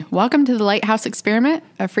Welcome to the Lighthouse Experiment,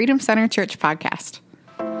 a Freedom Center Church podcast.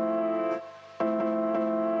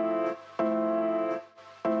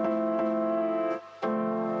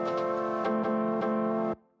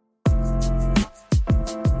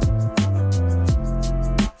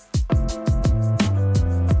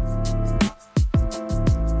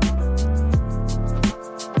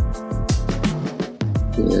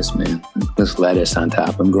 Yes, man. This lettuce on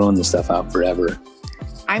top. I'm growing this stuff out forever.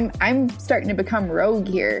 I'm starting to become rogue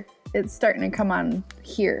here. It's starting to come on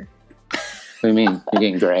here. What do you mean? You're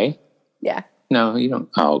getting gray? Yeah. No, you don't.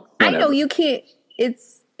 Oh, whatever. I know you can't.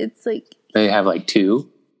 It's like They have like two.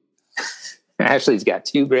 Ashley's got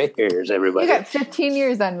two gray hairs, everybody. you got 15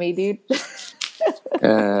 years on me, dude.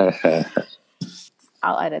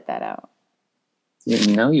 I'll edit that out.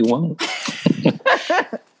 No, you won't.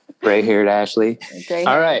 Gray-haired Ashley. Great.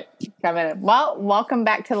 All right. Well, welcome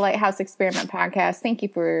back to the Lighthouse Experiment podcast. Thank you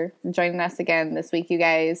for joining us again this week, you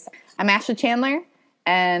guys. I'm Ashley Chandler,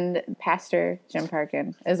 and Pastor Jim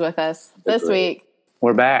Parkin is with us this week.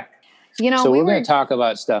 We're back. You know, so we're going to talk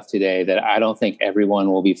about stuff today that I don't think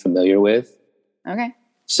everyone will be familiar with. Okay.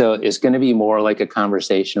 So it's going to be more like a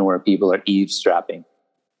conversation where people are eavesdropping,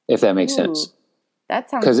 if that makes sense. That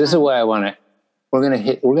sounds Because this is what I want to. We're going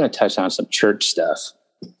to touch on some church stuff.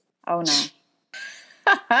 Oh no.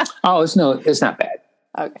 Oh, it's not bad.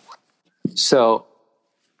 Okay. So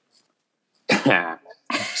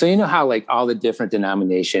you know how like all the different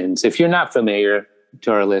denominations, if you're not familiar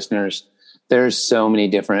to our listeners, there's so many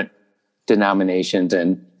different denominations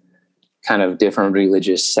and kind of different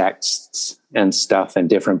religious sects and stuff and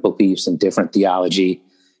different beliefs and different theology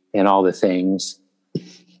and all the things.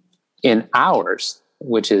 In ours,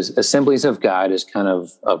 which is Assemblies of God, is kind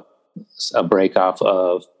of a break off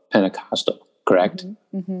of Pentecostal, correct?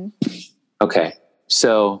 Mm-hmm. Okay.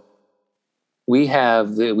 So we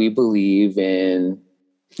believe in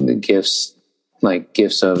the gifts, like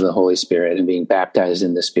gifts of the Holy Spirit and being baptized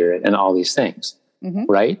in the Spirit and all these things,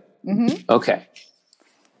 right? Mm-hmm. Okay.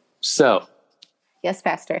 So. Yes,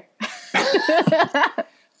 Pastor.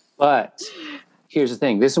 But here's the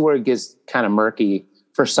thing. This is where it gets kind of murky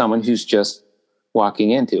for someone who's just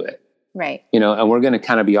walking into it. Right. You know, and we're going to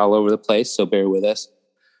kind of be all over the place, so bear with us.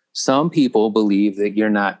 Some people believe that you're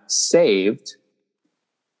not saved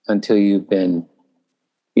until you've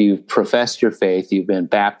professed your faith, you've been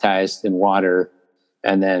baptized in water,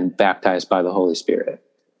 and then baptized by the Holy Spirit.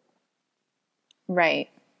 Right.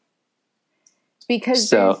 Because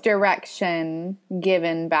there's direction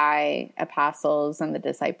given by apostles and the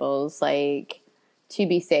disciples, like, to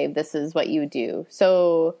be saved, this is what you do.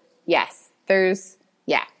 So, yes,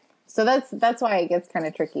 So that's why it gets kind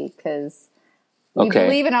of tricky, because we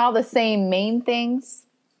believe in all the same main things,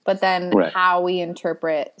 but then how we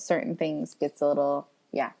interpret certain things gets a little,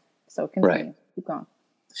 So continue. Right. Keep going.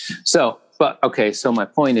 So my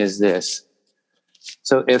point is this.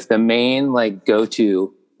 So if the main like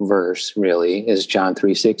go-to verse really is John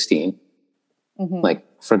 3:16, like,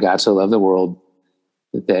 for God so loved the world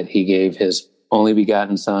that he gave his only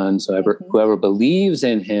begotten son, so whoever believes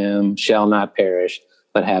in him shall not perish,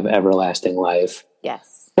 but have everlasting life.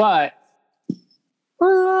 Yes. But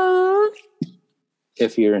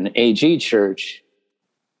if you're an AG church,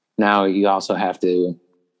 now you also have to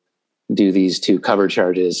do these two cover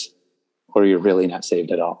charges, or you're really not saved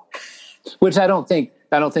at all. Which I don't think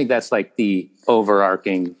that's like the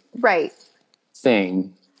overarching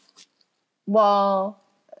thing. Well,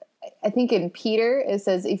 I think in Peter it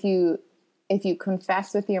says if you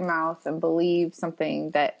confess with your mouth and believe something,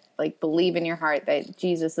 that like believe in your heart that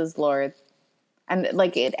Jesus is Lord, and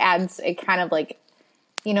like it kind of like,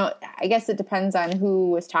 you know, I guess it depends on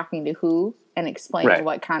who was talking to who and explain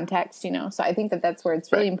what context, you know. So I think that's where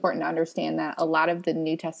it's really important to understand that a lot of the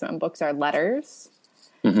New Testament books are letters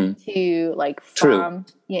to like from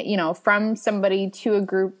from somebody to a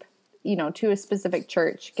group, you know, to a specific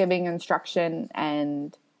church, giving instruction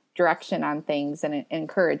and direction on things and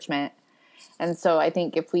encouragement. And so I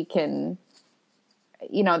think if we can,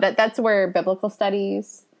 you know, that's where biblical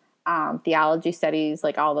studies, theology studies,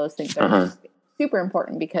 like all those things are super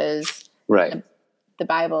important, because the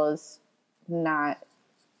Bible is not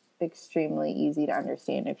extremely easy to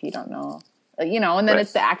understand if you don't know, you know, and then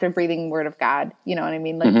it's the active breathing word of God, you know what I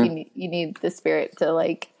mean? Like you need the Spirit to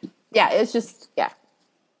like, it's just,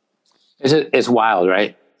 It's wild,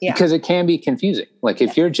 right? Yeah. Because it can be confusing. Like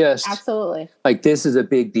if you're just absolutely like, this is a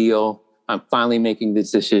big deal, I'm finally making this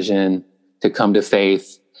decision to come to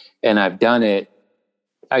faith and I've done it.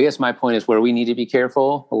 I guess my point is where we need to be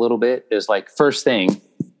careful a little bit is like, first thing,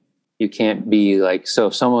 you can't be like, so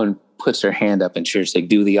if someone puts their hand up in church, they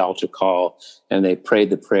do the altar call and they prayed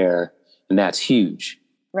the prayer, and that's huge.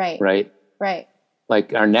 Right. Right. Right.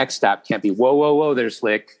 Like our next stop can't be, whoa, there's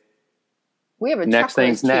Slick. We have a Next checklist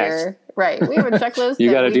thing's next. here. Right. We have a checklist. You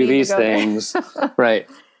that got to we do need these go things. there.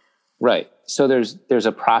 Right. So there's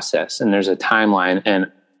a process and there's a timeline,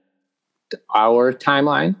 and our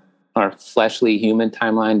timeline, our fleshly human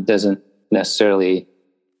timeline, doesn't necessarily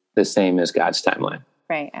the same as God's timeline.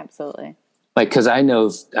 Right. Absolutely. Like, cause I know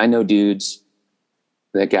dudes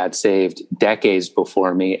that got saved decades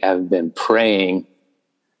before me have been praying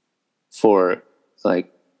for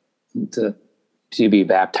like to be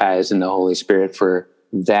baptized in the Holy Spirit for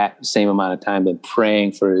that same amount of time, been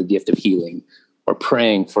praying for the gift of healing or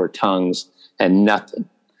praying for tongues and nothing.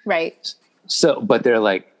 Right. So, but they're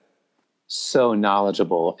like so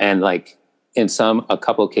knowledgeable and like in a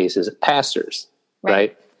couple of cases, pastors,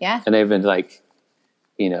 right? Yeah. And they've been like,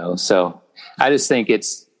 so I just think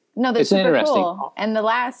it's that's interesting. Cool. And the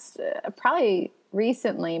last, probably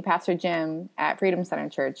recently, Pastor Jim at Freedom Center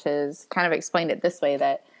Church has kind of explained it this way,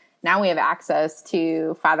 that now we have access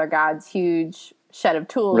to Father God's huge shed of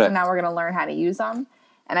tools, right. and now we're going to learn how to use them.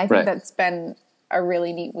 And I think right. that's been a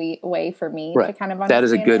really neat way for me right. to kind of understand. That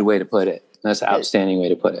is a good way to put it. That's an outstanding way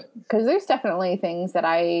to put it. Because there's definitely things that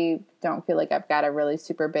I don't feel like I've got a really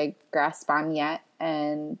super big grasp on yet.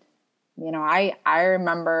 And, I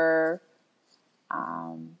remember,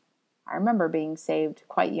 being saved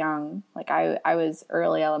quite young. Like I was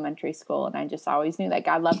early elementary school, and I just always knew that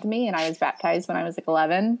God loved me, and I was baptized when I was like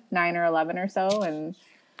 9 or 11 or so. And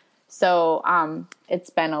so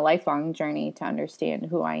it's been a lifelong journey to understand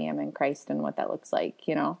who I am in Christ and what that looks like,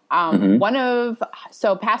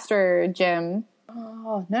 So Pastor Jim,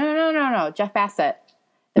 Jeff Bassett,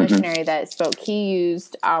 the missionary that spoke, he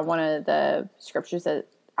used one of the scriptures that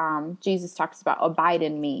Jesus talks about, abide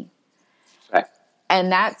in me. Right.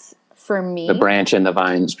 And that's, for me, the branch and the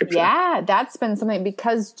vine scripture. Yeah, that's been something,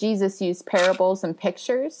 because Jesus used parables and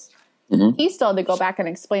pictures. He still had to go back and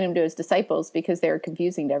explain them to his disciples because they were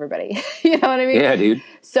confusing to everybody. You know what I mean? Yeah, dude.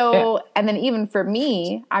 So, and then even for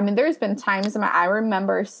me, I mean, there's been times I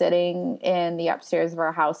remember sitting in the upstairs of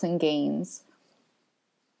our house in Gaines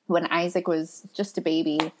when Isaac was just a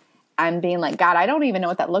baby and being like, God, I don't even know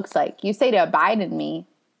what that looks like. You say to abide in me.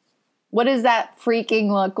 What does that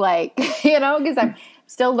freaking look like? Because I'm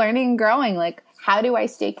still learning and growing. Like, how do I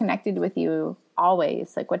stay connected with you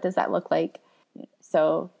always? Like, what does that look like?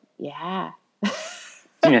 So, yeah.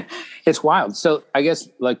 Yeah, it's wild. So I guess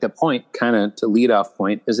like the point, kind of to lead off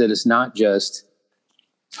point, is that it's not just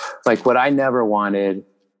like what I never wanted.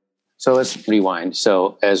 So let's rewind.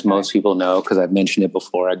 So as most people know, because I've mentioned it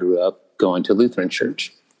before, I grew up going to Lutheran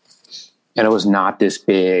church, and it was not this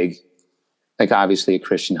big, like obviously a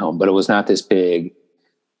Christian home, but it was not this big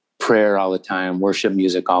prayer all the time, worship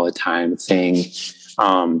music all the time thing.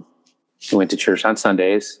 We went to church on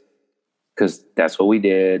Sundays because that's what we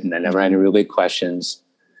did. And I never had any real big questions,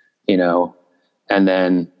 and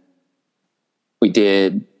then we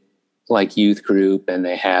did like youth group, and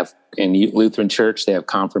they have in Lutheran church, they have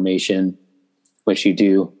confirmation, which you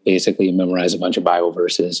do basically memorize a bunch of Bible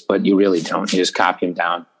verses, but you really don't. You just copy them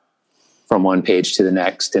down from one page to the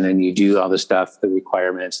next. And then you do all the stuff, the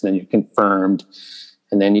requirements, and then you're confirmed,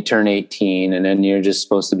 and then you turn 18, and then you're just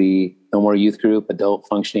supposed to be no more youth group, adult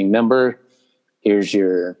functioning member. Here's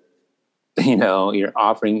your, your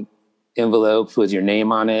offering envelope with your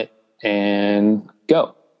name on it, and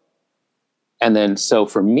go. And then, so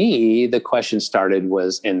for me, the question started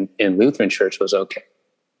was in Lutheran church was, okay,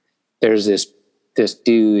 there's this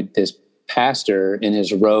dude, this pastor in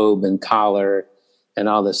his robe and collar and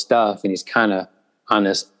all this stuff. And he's kind of on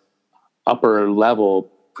this upper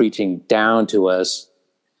level preaching down to us,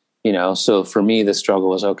 So for me, the struggle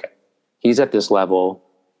was, okay, he's at this level,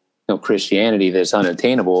 Christianity that's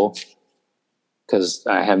unattainable because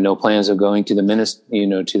I have no plans of going to the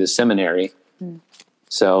to the seminary.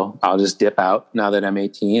 So I'll just dip out now that I'm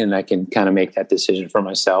 18 and I can kind of make that decision for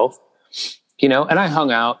myself, and I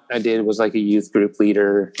hung out. Was like a youth group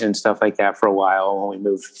leader and stuff like that for a while when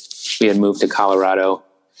we had moved to Colorado,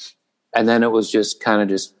 and then it was just kind of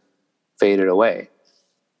just faded away.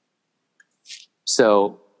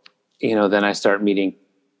 So, then I start meeting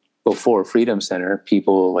before Freedom Center,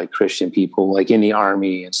 people like Christian people like in the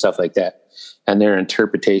army and stuff like that. And their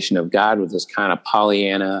interpretation of God was this kind of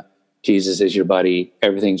Pollyanna, Jesus is your buddy.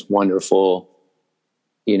 Everything's wonderful.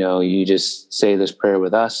 You just say this prayer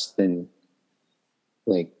with us, then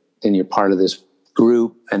you're part of this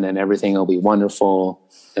group, and then everything will be wonderful.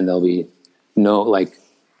 And there'll be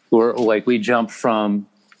we jump from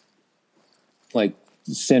like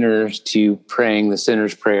sinners to praying the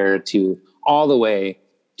sinner's prayer to all the way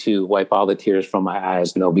to wipe all the tears from my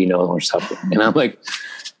eyes and there'll be no more suffering. And I'm like,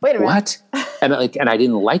 wait a minute. What? And I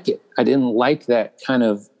didn't like it. I didn't like that kind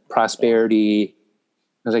of prosperity.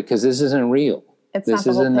 I was like, because this isn't real. It's not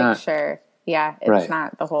the whole picture. Yeah, it's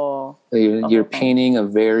not the whole. You're painting a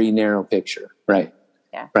very narrow picture, right?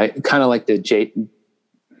 Yeah, right. Kind of like I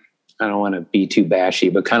don't want to be too bashy,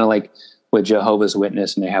 but kind of like with Jehovah's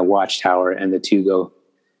Witness, and they have Watchtower, and the two go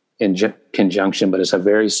in conjunction, but it's a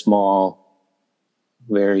very small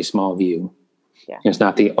view. Yeah, it's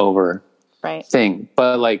not the over thing,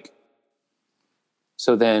 but like.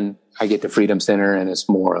 So then I get to Freedom Center, and it's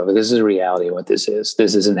more of this is a reality of what this is.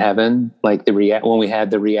 This isn't heaven. Like when we had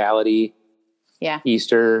the reality,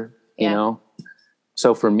 Easter, you know.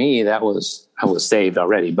 So for me, I was saved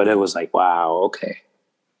already, but it was like, wow, okay,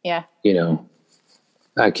 yeah, you know,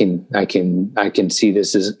 I can see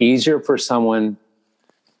this is easier for someone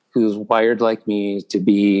who's wired like me to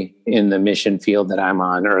be in the mission field that I'm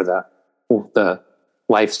on, or the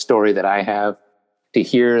life story that I have. To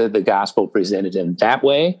hear the gospel presented in that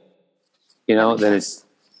way, you know, then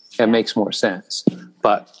it makes more sense.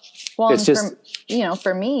 But it's just,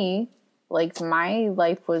 for me, like my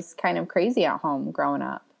life was kind of crazy at home growing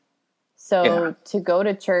up. So to go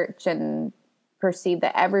to church and perceive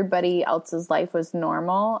that everybody else's life was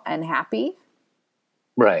normal and happy.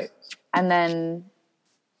 Right. And then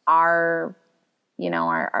our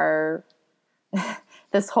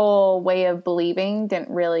this whole way of believing didn't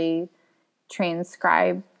really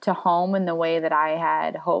transcribe to home in the way that I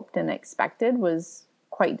had hoped and expected was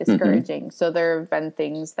quite discouraging. Mm-hmm. So there have been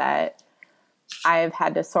things that I've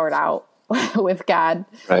had to sort out with God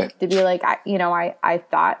to be like, I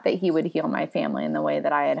thought that he would heal my family in the way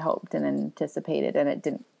that I had hoped and anticipated, and it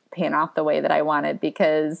didn't pan out the way that I wanted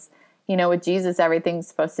because, with Jesus, everything's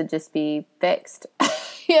supposed to just be fixed,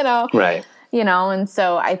 Right. And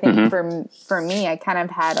so I think for me, I kind of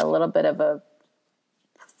had a little bit of a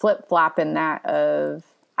flip-flop in that of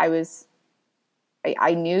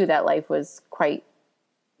I knew that life was quite,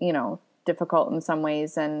 difficult in some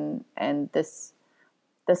ways. And this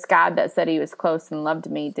God that said he was close and loved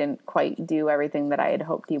me didn't quite do everything that I had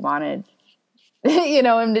hoped he wanted,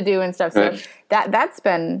 him to do and stuff. So that's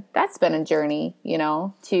been a journey,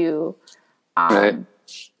 to,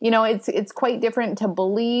 it's quite different to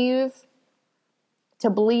believe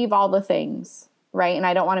all the things. Right. And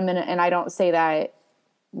I don't want to and I don't say that,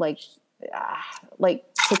 like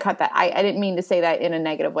to cut that. I didn't mean to say that in a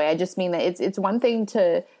negative way. I just mean that it's one thing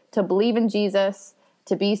to believe in Jesus,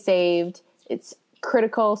 to be saved. It's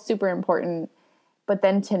critical, super important, but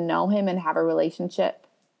then to know him and have a relationship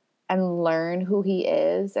and learn who he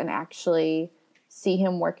is and actually see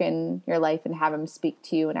him work in your life and have him speak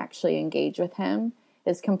to you and actually engage with him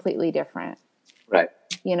is completely different. Right.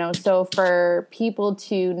 So for people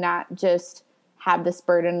to not just have this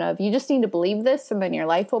burden of you just need to believe this and then your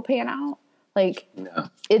life will pan out. Like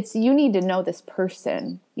you need to know this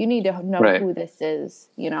person. You need to know who this is,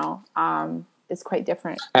 it's quite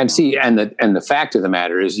different. And see, and the fact of the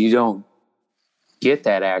matter is you don't get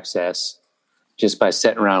that access just by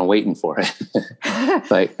sitting around waiting for it.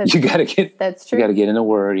 Like you got to get, that's true. You got to get in the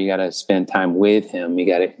word. You got to spend time with him. You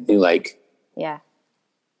got to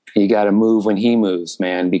you got to move when he moves,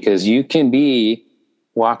 man, because you can be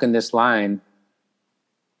walking this line,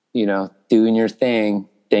 doing your thing,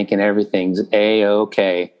 thinking everything's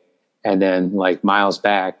A-okay. And then like miles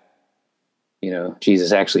back,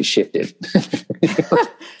 Jesus actually shifted.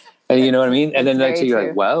 And you know what I mean? And then next you're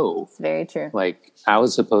like, whoa. It's very true. Like I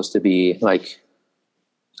was supposed to be like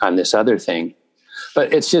on this other thing.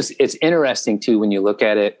 But it's interesting too, when you look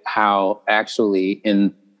at it, how actually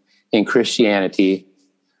in Christianity,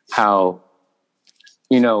 how,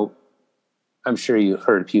 I'm sure you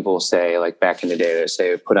heard people say, like back in the day, they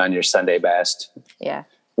say, put on your Sunday best. Yeah.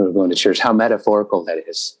 When we're going to church, how metaphorical that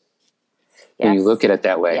is. Yes. When you look at it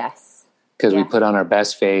that way. Yes. Because we put on our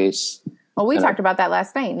best face. Well, we talked about that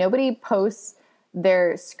last night. Nobody posts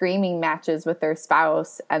their screaming matches with their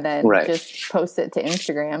spouse and then just post it to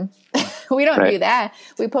Instagram. We don't do that.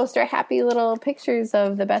 We post our happy little pictures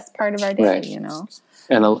of the best part of our day,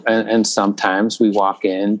 And sometimes we walk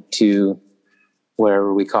into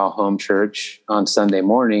wherever we call home church on Sunday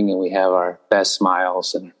morning and we have our best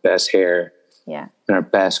smiles and our best hair and our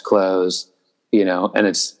best clothes,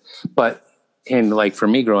 and like for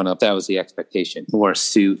me growing up, that was the expectation. Wear a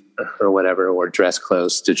suit or whatever, or dress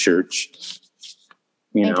clothes to church.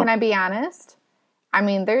 And can I be honest? I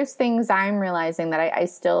mean, there's things I'm realizing that I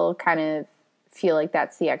still kind of feel like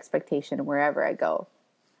that's the expectation wherever I go.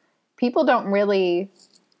 People don't really,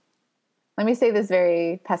 let me say this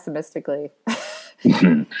very pessimistically.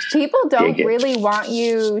 People don't really want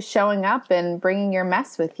you showing up and bringing your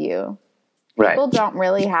mess with you. Right. People don't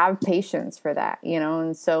really have patience for that, you know?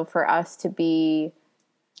 And so for us to be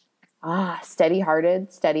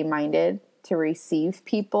steady-hearted, steady-minded, to receive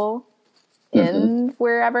people in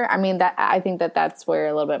wherever, I mean, that I think that that's where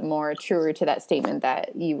a little bit more truer to that statement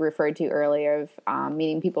that you referred to earlier of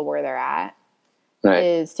meeting people where they're at, Right.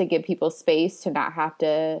 is to give people space to not have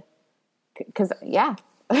to, because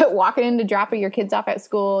walking in to dropping your kids off at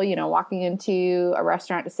school, you know, walking into a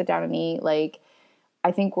restaurant to sit down and eat, like,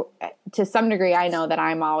 I think to some degree, I know that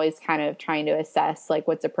I'm always kind of trying to assess like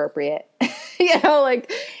what's appropriate, you know,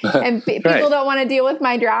 like, and people don't want to deal with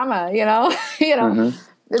my drama, you know,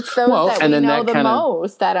 it's those that we know the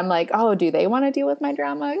most that I'm like, oh, do they want to deal with my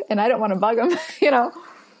drama? And I don't want to bug them, you know?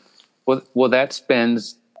 Well, that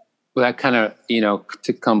kind of, you know,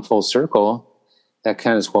 to come full circle, that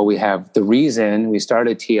kind of is what we have. The reason we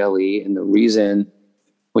started TLE and the reason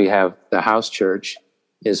we have the house church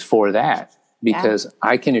is for that. Because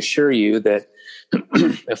I can assure you that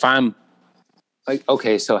if I'm like,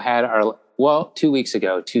 okay, so 2 weeks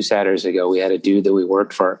ago, 2 Saturdays ago, we had a dude that we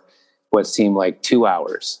worked for what seemed like 2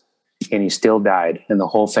 hours and he still died and the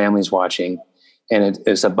whole family's watching and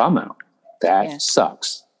it's a bum out. That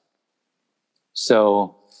sucks.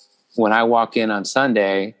 So when I walk in on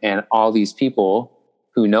Sunday and all these people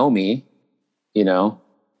who know me, you know,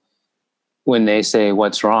 when they say,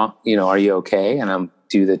 what's wrong? You know, are you okay? And I'm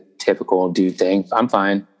do the typical dude thing. I'm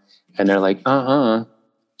fine. And they're like,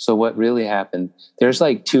 so what really happened? There's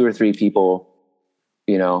like 2 or 3 people,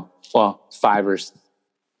 you know, well, 5 or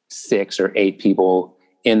 6 or 8 people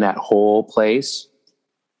in that whole place,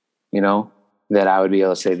 you know, that I would be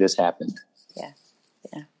able to say this happened. Yeah.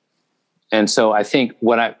 Yeah. And so I think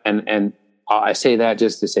I say that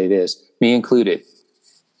just to say this, me included,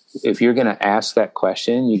 if you're going to ask that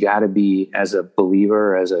question, you got to be, as a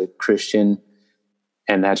believer, as a Christian,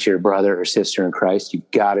 and that's your brother or sister in Christ, you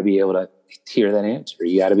got to be able to hear that answer.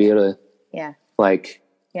 You got to be able to,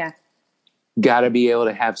 got to be able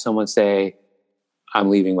to have someone say, I'm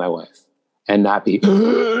leaving my wife, and not be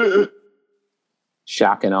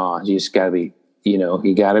shock and awe. You just got to be, you know,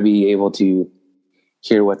 you got to be able to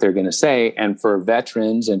hear what they're going to say. And for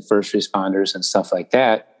veterans and first responders and stuff like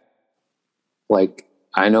that, like,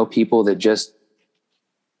 I know people that just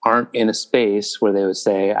aren't in a space where they would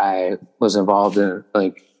say, I was involved in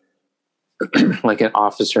like an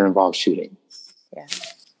officer involved shooting. Yeah.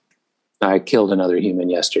 I killed another human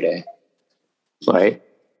yesterday. Right.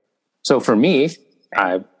 So for me,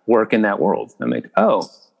 I work in that world. I'm like, oh,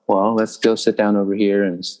 well, let's go sit down over here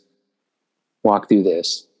and walk through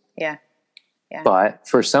this. Yeah. Yeah. But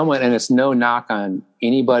for someone, and it's no knock on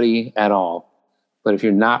anybody at all, but if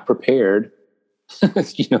you're not prepared,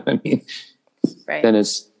 you know what I mean? Right. Then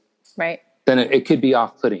it's, right. Then it could be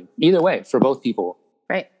off-putting either way for both people.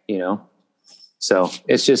 Right. You know? So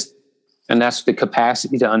it's just, and that's the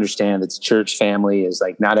capacity to understand that the church family is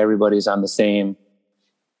like, not everybody's in the same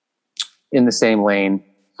lane.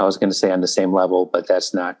 I was going to say on the same level, but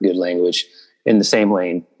that's not good language. In the same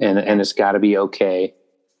lane. And it's got to be okay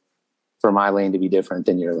for my lane to be different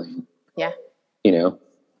than your lane. Yeah. You know?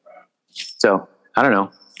 So I don't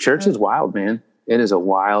know. Church is wild, man. It is a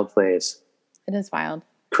wild place. It is wild.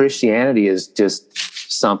 Christianity is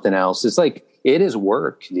just something else. It's like, it is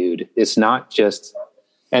work, dude. It's not just,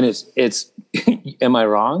 and it's, am I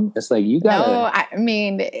wrong? It's like, you gotta. No, I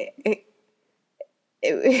mean,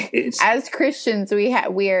 as Christians,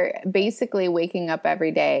 we're basically waking up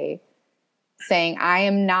every day saying, I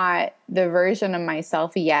am not the version of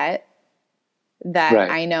myself yet that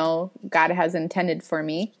I know God has intended for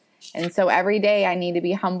me. And so every day I need to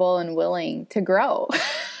be humble and willing to grow.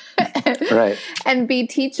 Right. And be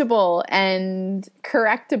teachable and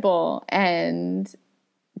correctable and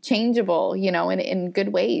changeable, you know, in good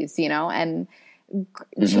ways, you know, and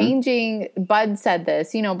changing. Bud said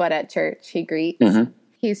this, you know, Bud at church, he greets.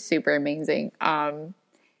 He's super amazing.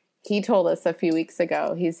 He told us a few weeks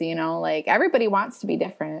ago, he's, you know, like, everybody wants to be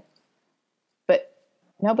different, but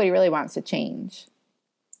nobody really wants to change.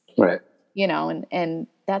 Right. You know, and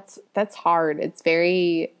that's hard. It's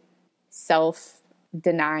very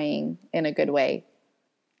self-denying in a good way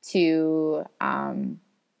to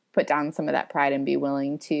put down some of that pride and be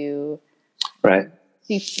willing to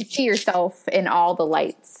see yourself in all the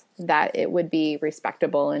lights that it would be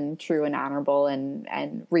respectable and true and honorable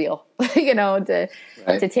and real, you know, to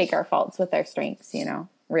take our faults with our strengths, you know,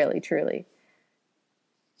 really, truly.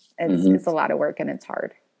 It's a lot of work and it's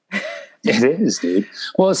hard. It is, dude.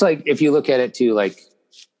 Well, it's like, if you look at it too, like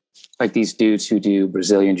these dudes who do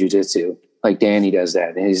Brazilian jiu-jitsu, like Danny does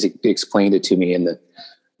that. And he's explained it to me in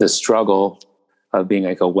the struggle of being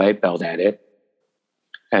like a white belt at it.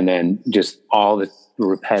 And then just all the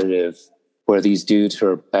repetitive where these dudes who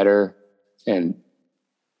are better and,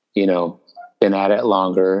 you know, been at it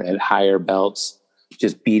longer and higher belts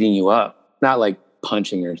just beating you up, not like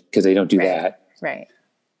punching her because they don't do that. Right.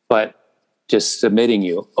 But just submitting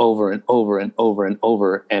you over and over and over and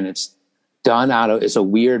over. And it's done it's a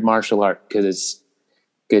weird martial art because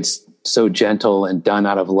it's so gentle and done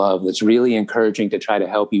out of love. It's really encouraging to try to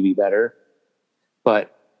help you be better.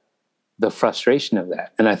 But the frustration of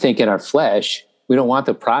that. And I think in our flesh, we don't want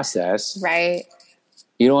the process. Right.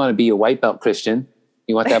 You don't want to be a white belt Christian.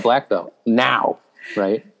 You want that black belt now.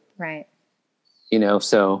 Right. Right. You know,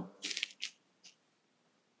 so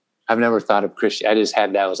I've never thought of Christian. I just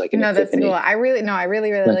had that was like an epiphany. That's cool. I really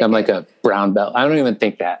like I'm like a brown belt. I don't even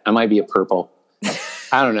think that. I might be a purple.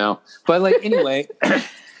 I don't know. But like, anyway.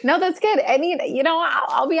 No, that's good.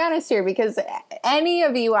 I'll be honest here, because any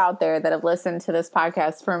of you out there that have listened to this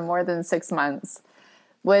podcast for more than 6 months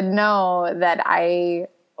would know that I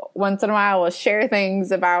once in a while will share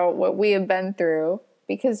things about what we have been through,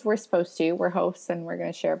 because we're supposed to. We're hosts and we're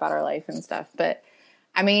going to share about our life and stuff. But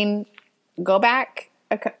I mean, go back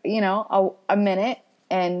a minute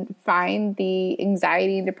and find the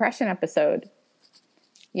anxiety and depression episode,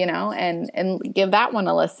 and give that one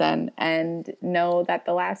a listen, and know that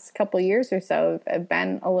the last couple of years or so have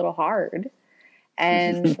been a little hard,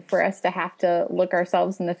 and for us to have to look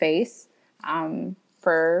ourselves in the face,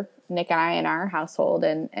 for Nick and I in our household,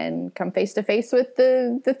 and come face to face with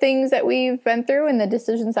the things that we've been through and the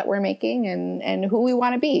decisions that we're making, and who we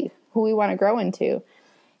want to be, who we want to grow into,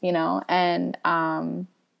 and,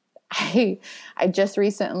 I just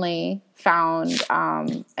recently found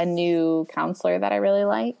a new counselor that I really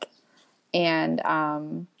like, and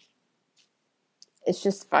it's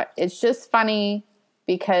just funny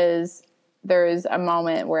because there's a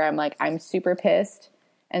moment where I'm like, I'm super pissed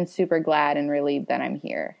and super glad and relieved that I'm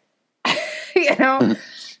here, but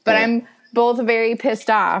I'm both very pissed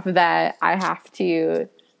off that I have to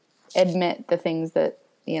admit the things that,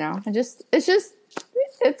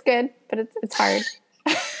 it's good, but it's hard.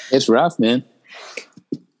 It's rough, man.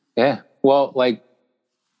 Yeah. Well,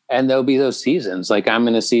 and there'll be those seasons. Like, I'm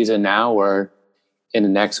in a season now where in the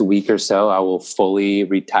next week or so, I will fully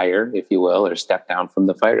retire, if you will, or step down from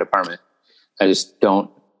the fire department. I just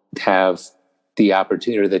don't have the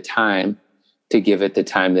opportunity or the time to give it the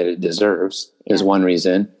time that it deserves, is one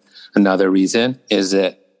reason. Another reason is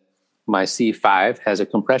that my C5 has a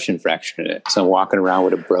compression fracture in it. So I'm walking around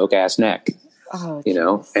with a broke ass neck,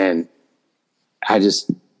 and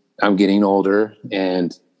I'm getting older,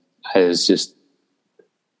 and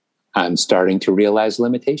I'm starting to realize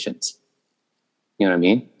limitations. You know what I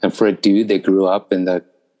mean? And for a dude that grew up in the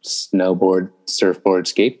snowboard, surfboard,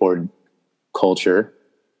 skateboard culture,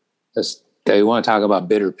 they want to talk about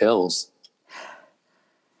bitter pills,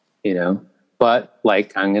 but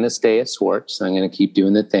I'm going to stay at Swartz. I'm going to keep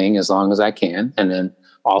doing the thing as long as I can. And then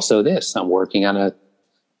also I'm working on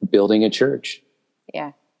building a church.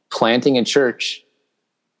 Yeah. Planting a church,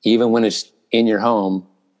 even when it's in your home,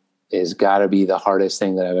 is got to be the hardest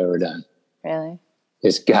thing that I've ever done. Really?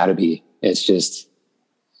 It's got to be. It's just,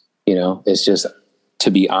 it's just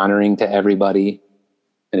to be honoring to everybody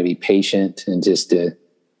and to be patient, and it's the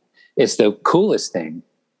coolest thing,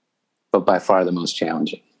 but by far the most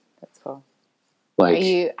challenging. That's cool.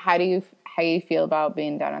 How do you feel about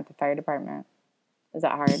being down at the fire department? Is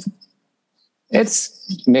that hard?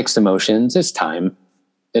 It's mixed emotions. It's time.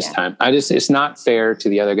 Time. It's not fair to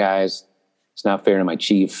the other guys. It's not fair to my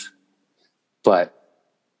chief, but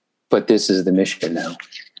this is the mission now.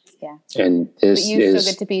 Yeah. And but you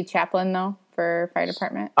still get to be chaplain though for fire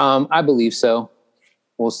department? I believe so.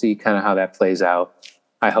 We'll see kind of how that plays out.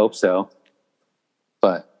 I hope so,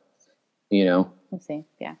 but we'll see.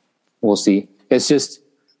 Yeah. We'll see. It's just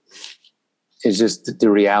the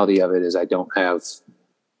reality of it is I don't have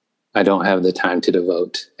the time to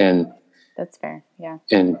devote, and that's fair. Yeah.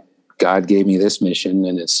 And God gave me this mission,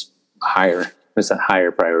 and it's higher. It's a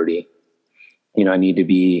higher priority. I need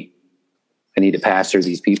to pastor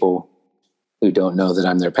these people who don't know that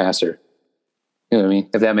I'm their pastor. You know what I mean?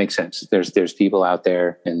 If that makes sense. There's people out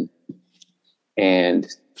there, and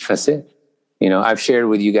that's it. I've shared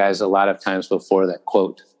with you guys a lot of times before that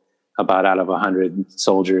quote about out of 100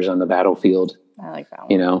 soldiers on the battlefield. I like that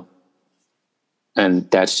one. And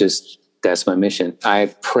that's my mission.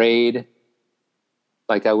 I've prayed.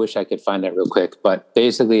 I wish I could find that real quick, but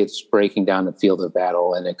basically it's breaking down the field of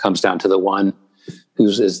battle, and it comes down to the one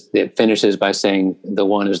it finishes by saying the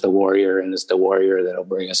one is the warrior, and it's the warrior that'll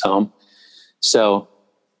bring us home. So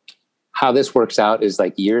how this works out is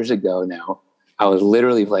years ago now, I was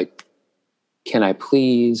literally like, can I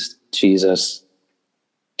please, Jesus,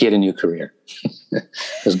 get a new career. I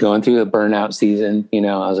was going through a burnout season. You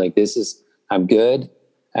know, I was like, I'm good.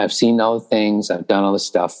 I've seen all the things. I've done all the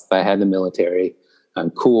stuff. I had the military. I'm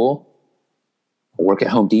cool. I work at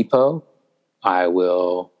Home Depot. I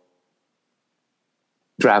will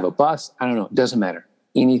drive a bus. I don't know. It doesn't matter.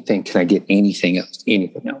 Anything. Can I get anything else?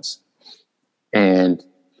 Anything else? And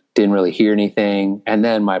didn't really hear anything. And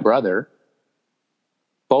then my brother,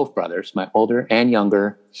 both brothers, my older and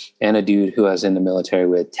younger, and a dude who I was in the military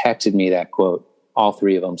with, texted me that quote, all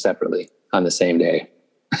three of them separately on the same day.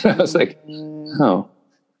 I was like, oh,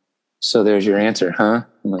 so there's your answer, huh?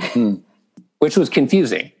 I'm like, Which was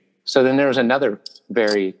confusing. So then there was another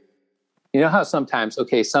very, you know how sometimes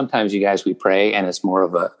you guys, we pray and it's more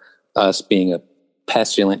of us being a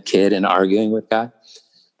pestilent kid and arguing with God.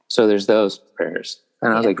 So there's those prayers.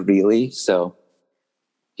 And I was like, really? So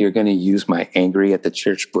you're going to use my angry at the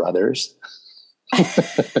church brothers?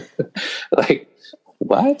 Like,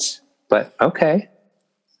 what? But okay.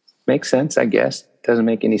 Makes sense, I guess. Doesn't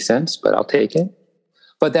make any sense, but I'll take it.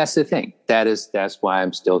 But that's the thing. That's why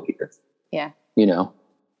I'm still here. Yeah. You know,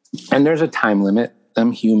 and there's a time limit.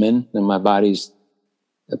 I'm human and my body's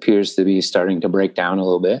appears to be starting to break down a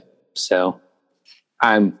little bit. So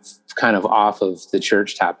I'm kind of off of the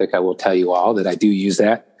church topic. I will tell you all that I do use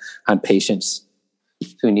that on patients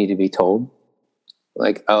who need to be told.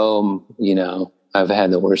 Like, you know, I've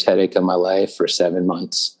had the worst headache of my life for 7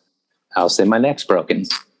 months. I'll say my neck's broken.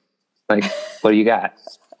 Like, what do you got?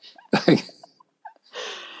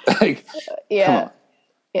 like, yeah.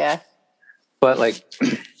 Yeah. But like,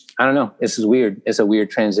 I don't know. This is weird. It's a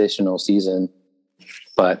weird transitional season,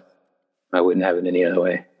 but I wouldn't have it any other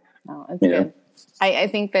way. Oh, it's good. I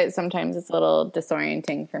think that sometimes it's a little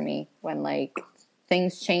disorienting for me when like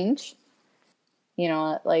things change. You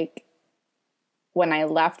know, like when I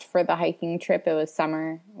left for the hiking trip, it was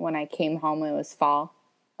summer. When I came home, it was fall.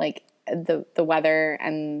 Like the weather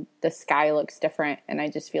and the sky looks different. And I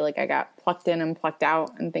just feel like I got plucked in and plucked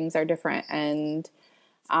out and things are different. And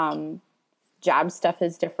job stuff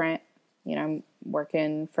is different. You know, I'm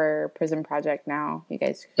working for Prison Project now. You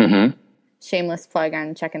guys, shameless plug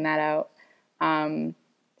on checking that out.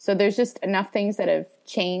 So there's just enough things that have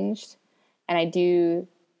changed. And I do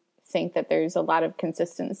think that there's a lot of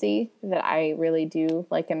consistency that I really do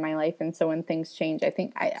like in my life. And so when things change, I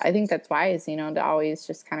think that's wise, you know, to always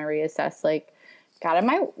just kind of reassess, like, God, am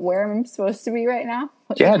I where I'm supposed to be right now?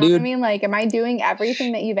 Yeah, dude. I mean, like, am I doing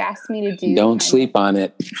everything that you've asked me to do? Don't sleep on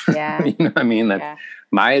it. Yeah. You know what I mean? That's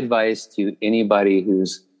my advice to anybody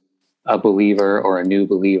who's a believer or a new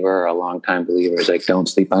believer or a longtime believer is like, don't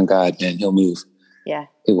sleep on God, man. He'll move. Yeah.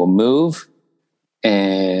 He will move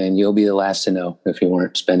and you'll be the last to know if you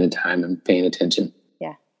weren't spending time and paying attention.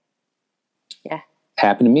 Yeah. Yeah.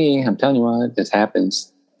 Happened to me. I'm telling you what, this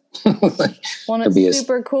happens. Well, it's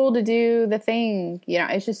super cool to do the thing. You know,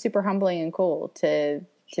 it's just super humbling and cool to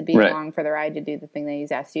be along for the ride, to do the thing that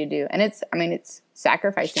he's asked you to do. And it's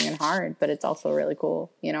sacrificing and hard, but it's also really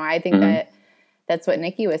cool. You know, I think that's what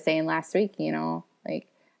Nikki was saying last week, you know, like,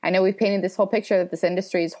 I know we've painted this whole picture that this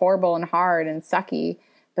industry is horrible and hard and sucky,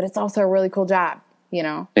 but it's also a really cool job, you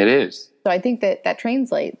know? It is. So I think that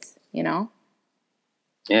translates, you know?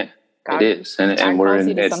 Yeah, it is. And we're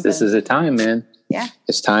in, this is a time, man. Yeah.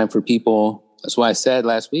 It's time for people. That's why I said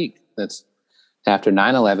last week, that's after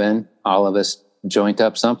 9/11, all of us joined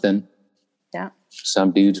up something. Yeah.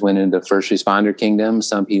 Some dudes went into the first responder kingdom.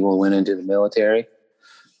 Some people went into the military.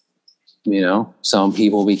 You know, some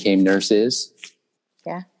people became nurses.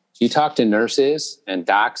 Yeah. You talk to nurses and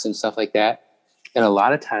docs and stuff like that, and a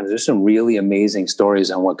lot of times there's some really amazing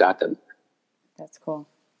stories on what got them. That's cool.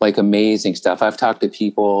 Like amazing stuff. I've talked to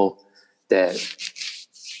people that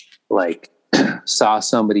like saw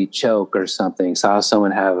somebody choke or something, saw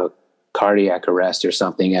someone have a cardiac arrest or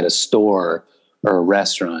something at a store or a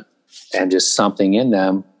restaurant, and just something in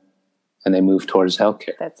them, and they moved towards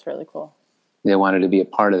healthcare. That's really cool. They wanted to be a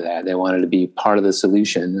part of that. They wanted to be part of the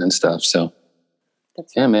solution and stuff. So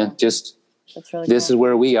that's really man, cool. just that's really this cool. is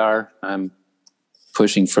where we are. I'm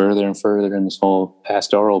pushing further and further in this whole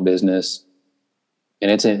pastoral business.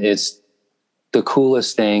 And it's the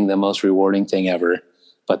coolest thing, the most rewarding thing ever,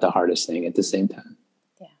 but the hardest thing at the same time.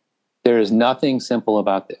 Yeah. There is nothing simple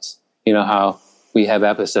about this. You know how we have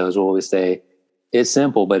episodes where we say, it's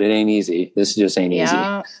simple, but it ain't easy. This just ain't easy.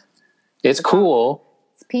 It's cool.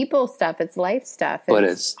 It's people stuff. It's life stuff. But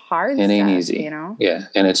it's hard it ain't stuff, easy. You know? Yeah.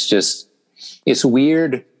 And it's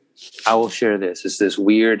weird. I will share this. It's this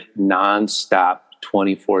weird nonstop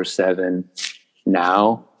 24/7.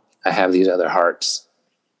 Now I have these other hearts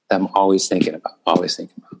that I'm always thinking about.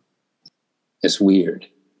 It's weird.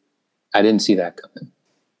 I didn't see that coming,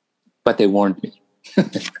 but they warned me.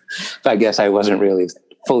 But I guess I wasn't really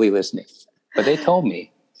fully listening. But they told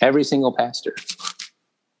me, every single pastor.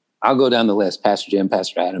 I'll go down the list: Pastor Jim,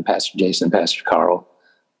 Pastor Adam, Pastor Jason, Pastor Carl,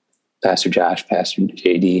 Pastor Josh, Pastor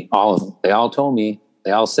JD, all of them. They all told me,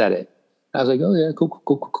 they all said it. I was like, oh yeah,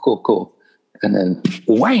 cool. And then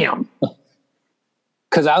wham!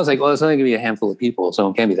 Because I was like, well, it's only going to be a handful of people, so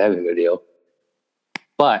it can't be that big of a deal.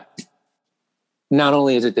 But not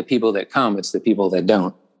only is it the people that come, it's the people that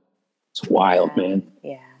don't. It's wild, man.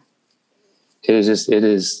 Yeah. It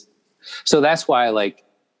is. So that's why, like,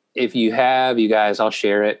 if you guys, I'll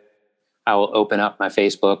share it. I will open up my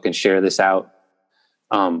Facebook and share this out.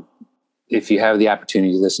 If you have the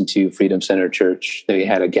opportunity to listen to Freedom Center Church, they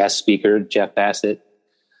had a guest speaker, Jeff Bassett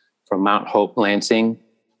from Mount Hope, Lansing.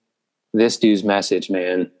 This dude's message,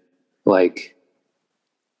 man, like,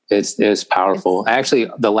 it's powerful.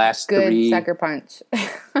 Actually, the last good three, sucker punch.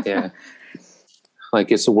 yeah,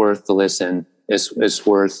 like, it's worth the listen. It's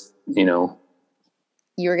worth, You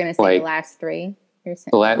were going to say like, the last three.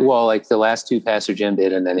 Like the last two Pastor Jim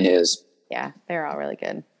did, and then his. Yeah, they're all really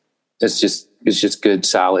good. It's just good,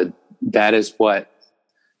 solid. That is what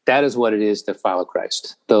it is to follow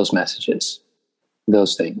Christ. Those messages,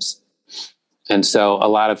 those things. And so a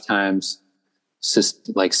lot of times,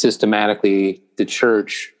 systematically, the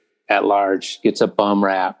church at large gets a bum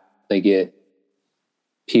rap. They get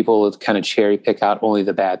people kind of cherry pick out only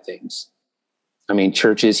the bad things. I mean,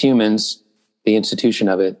 church is humans. The institution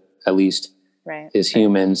of it, at least, is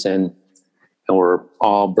humans, and we're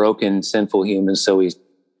all broken, sinful humans. So we,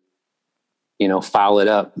 foul it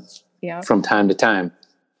up from time to time.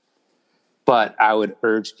 But I would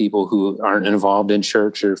urge people who aren't involved in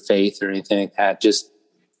church or faith or anything like that,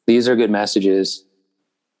 these are good messages.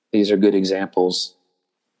 These are good examples.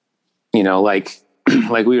 Like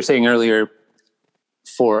we were saying earlier,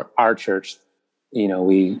 for our church,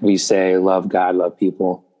 we say love God, love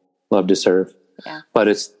people, love to serve. Yeah. But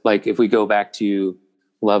it's like, if we go back to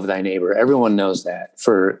love thy neighbor, everyone knows that.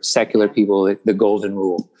 For secular people, the golden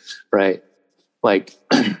rule, right? Like,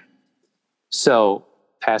 so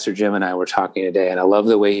Pastor Jim and I were talking today, and I love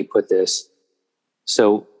the way he put this.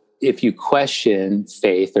 So if you question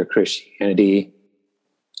faith or Christianity,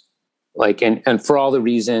 like, and for all the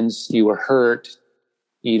reasons you were hurt,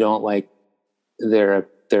 you don't like their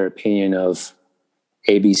opinion of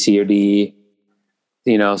A, B, C, or D,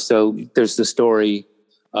 so there's the story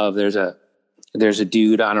of there's a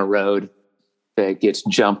dude on a road that gets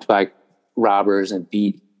jumped by robbers and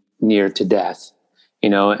beat near to death,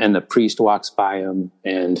 and the priest walks by him,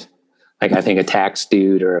 and like, I think a tax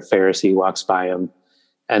dude or a Pharisee walks by him,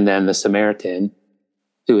 and then the Samaritan,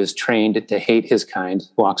 who is trained to hate his kind,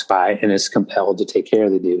 walks by and is compelled to take care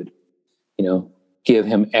of the dude, give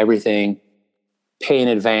him everything, pay in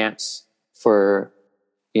advance for,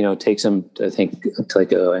 takes him, I think, to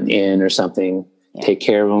like an inn or something, take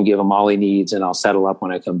care of him, give him all he needs, and I'll settle up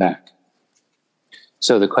when I come back.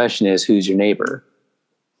 So the question is, who's your neighbor?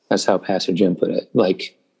 That's how Pastor Jim put it.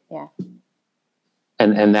 Like, yeah.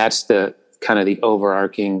 And that's the kind of the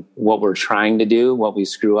overarching, what we're trying to do, what we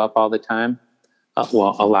screw up all the time.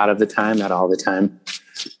 Well, a lot of the time, not all the time,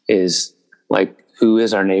 is like, who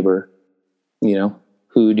is our neighbor?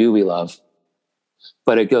 Who do we love?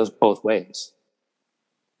 But it goes both ways.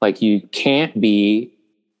 Like, you can't be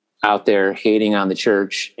out there hating on the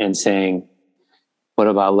church and saying, what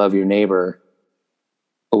about love your neighbor?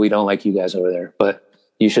 Well, we don't like you guys over there, but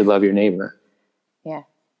you should love your neighbor. Yeah.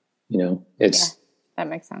 That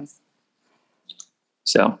makes sense.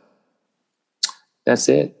 So that's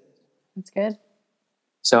it. That's good.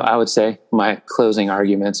 So I would say my closing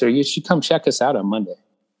arguments are, you should come check us out on Monday.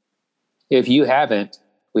 If you haven't,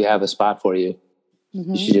 we have a spot for you.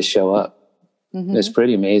 Mm-hmm. You should just show up. Mm-hmm. It's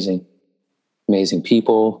pretty amazing. Amazing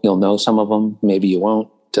people. You'll know some of them. Maybe you won't.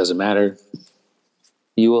 Doesn't matter.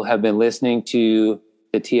 You will have been listening to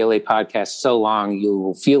the TLA podcast so long, you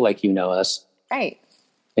will feel like you know us. Right.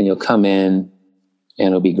 And you'll come in and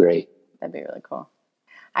it'll be great. That'd be really cool.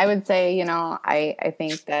 I would say, I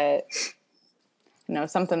think that,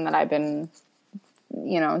 something that I've been,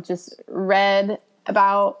 just read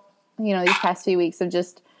about, these past few weeks of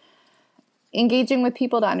just engaging with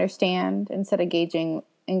people to understand instead of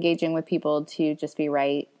engaging with people to just be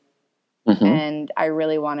right. Mm-hmm. And I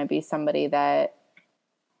really want to be somebody that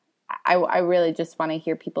I really just want to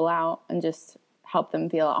hear people out and just help them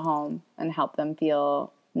feel at home and help them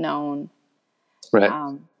feel known. Right.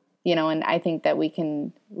 And I think that we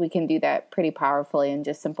can do that pretty powerfully in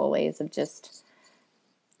just simple ways of just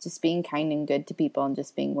being kind and good to people and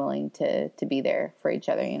just being willing to be there for each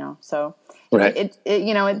other, So right.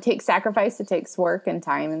 it takes sacrifice, it takes work and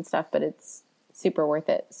time and stuff, but it's super worth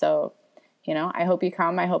it. So I hope you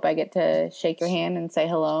come. I hope I get to shake your hand and say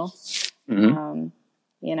hello. Mm-hmm.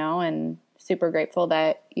 And super grateful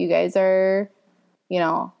that you guys are,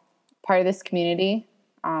 part of this community,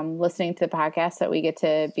 listening to the podcast, that we get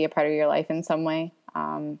to be a part of your life in some way.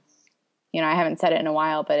 I haven't said it in a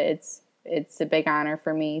while, but it's a big honor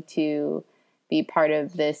for me to be part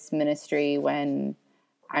of this ministry when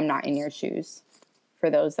I'm not in your shoes, for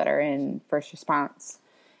those that are in first response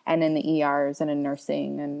and in the ERs and in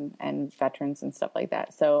nursing and veterans and stuff like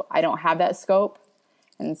that. So I don't have that scope.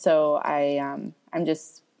 And so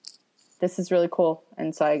this is really cool.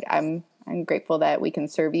 And so I'm grateful that we can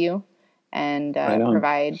serve you and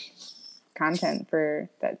provide content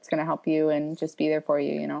that's going to help you and just be there for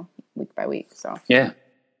you, week by week. So yeah,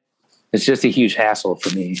 it's just a huge hassle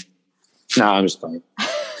for me. No, I'm just playing.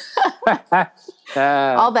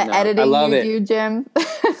 All the editing you do, Jim.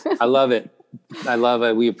 I love it.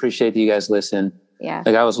 We appreciate that you guys listen. Yeah.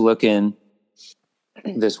 Like I was looking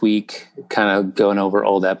this week, kind of going over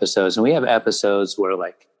old episodes, and we have episodes where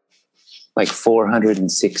like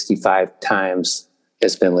 465 times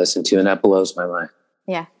it's been listened to, and that blows my mind.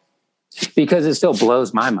 Yeah. Because it still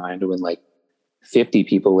blows my mind when like 50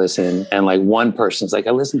 people listen and like one person's like,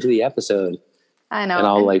 I listened to the episode. I know. And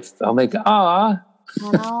I'm like, ah.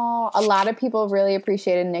 I know. A lot of people really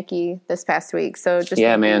appreciated Nikki this past week. So just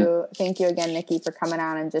thank you again, Nikki, for coming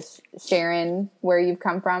on and just sharing where you've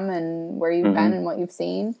come from and where you've been and what you've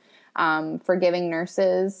seen, for giving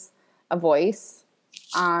nurses a voice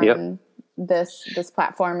on this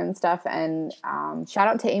platform and stuff. And shout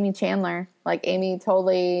out to Amy Chandler. Like Amy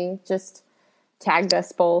totally just tagged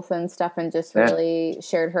us both and stuff and just really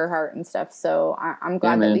shared her heart and stuff. So I'm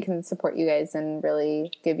glad that we can support you guys and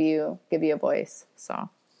really give you a voice. So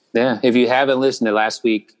yeah, if you haven't listened to last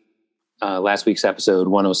week's episode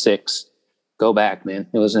 106, go back, man.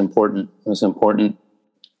 It was important. It was important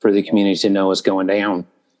for the community to know what's going down.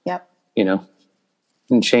 Yep.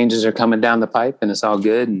 And changes are coming down the pipe, and it's all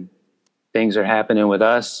good, and things are happening with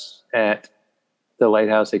us at the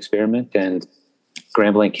Lighthouse Experiment and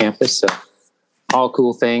Grambling campus. So all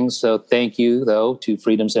cool things. So thank you, though, to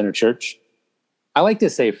Freedom Center Church. I like to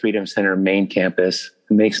say Freedom Center main campus.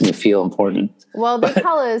 It makes me feel important. Well, they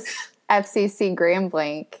call us FCC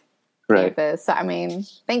Grambling right. campus. So, I mean,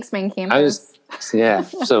 thanks, main campus.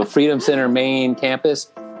 So Freedom Center main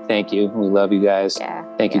campus. Thank you. We love you guys. Yeah.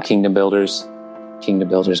 Thank you, Kingdom Builders. Kingdom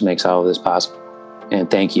Builders makes all of this possible.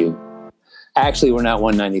 And thank you. Actually, we're not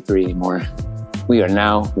 193 anymore. We are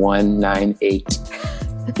now 198.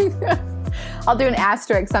 I'll do an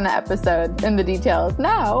asterisk on the episode in the details.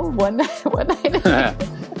 No, 198.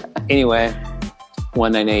 Anyway,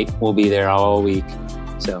 198. We'll be there all week.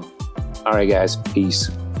 So, all right, guys.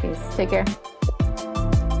 Peace. Peace. Take care.